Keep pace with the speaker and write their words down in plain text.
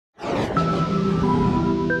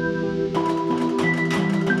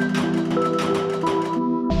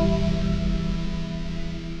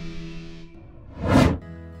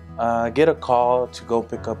I get a call to go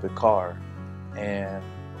pick up a car, and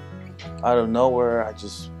out of nowhere, I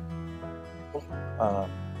just uh,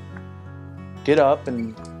 get up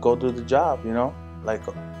and go do the job,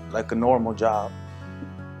 like a normal job.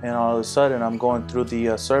 And all of a sudden, I'm going through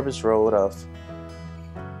the service road of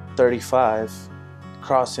 35,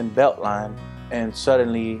 crossing Beltline, and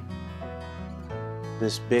suddenly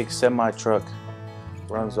this big semi truck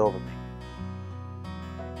runs over me.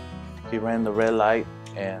 He ran the red light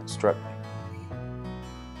and struck me.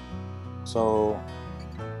 So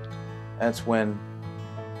that's when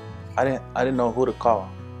I didn't know who to call.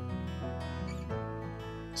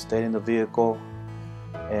 Stayed in the vehicle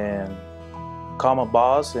and called my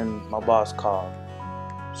boss, and my boss called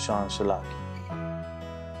Sean Shalaki.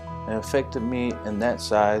 It affected me in that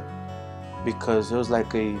side because it was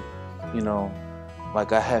like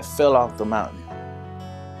like I had fell off the mountain.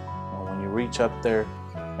 When you reach up there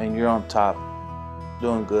and you're on top,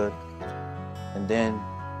 doing good, and then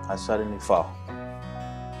I suddenly fall.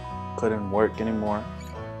 Couldn't work anymore,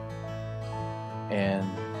 and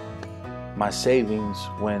my savings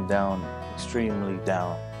went down, extremely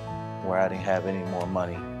down, where I didn't have any more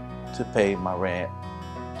money to pay my rent,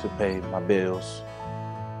 to pay my bills,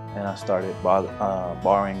 and I started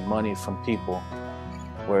borrowing money from people,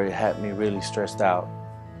 where it had me really stressed out.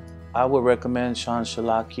 I would recommend Sean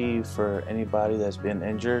Shalaki for anybody that's been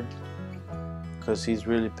injured, because he's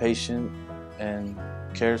really patient and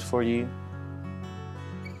cares for you,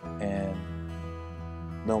 and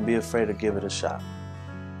don't be afraid to give it a shot.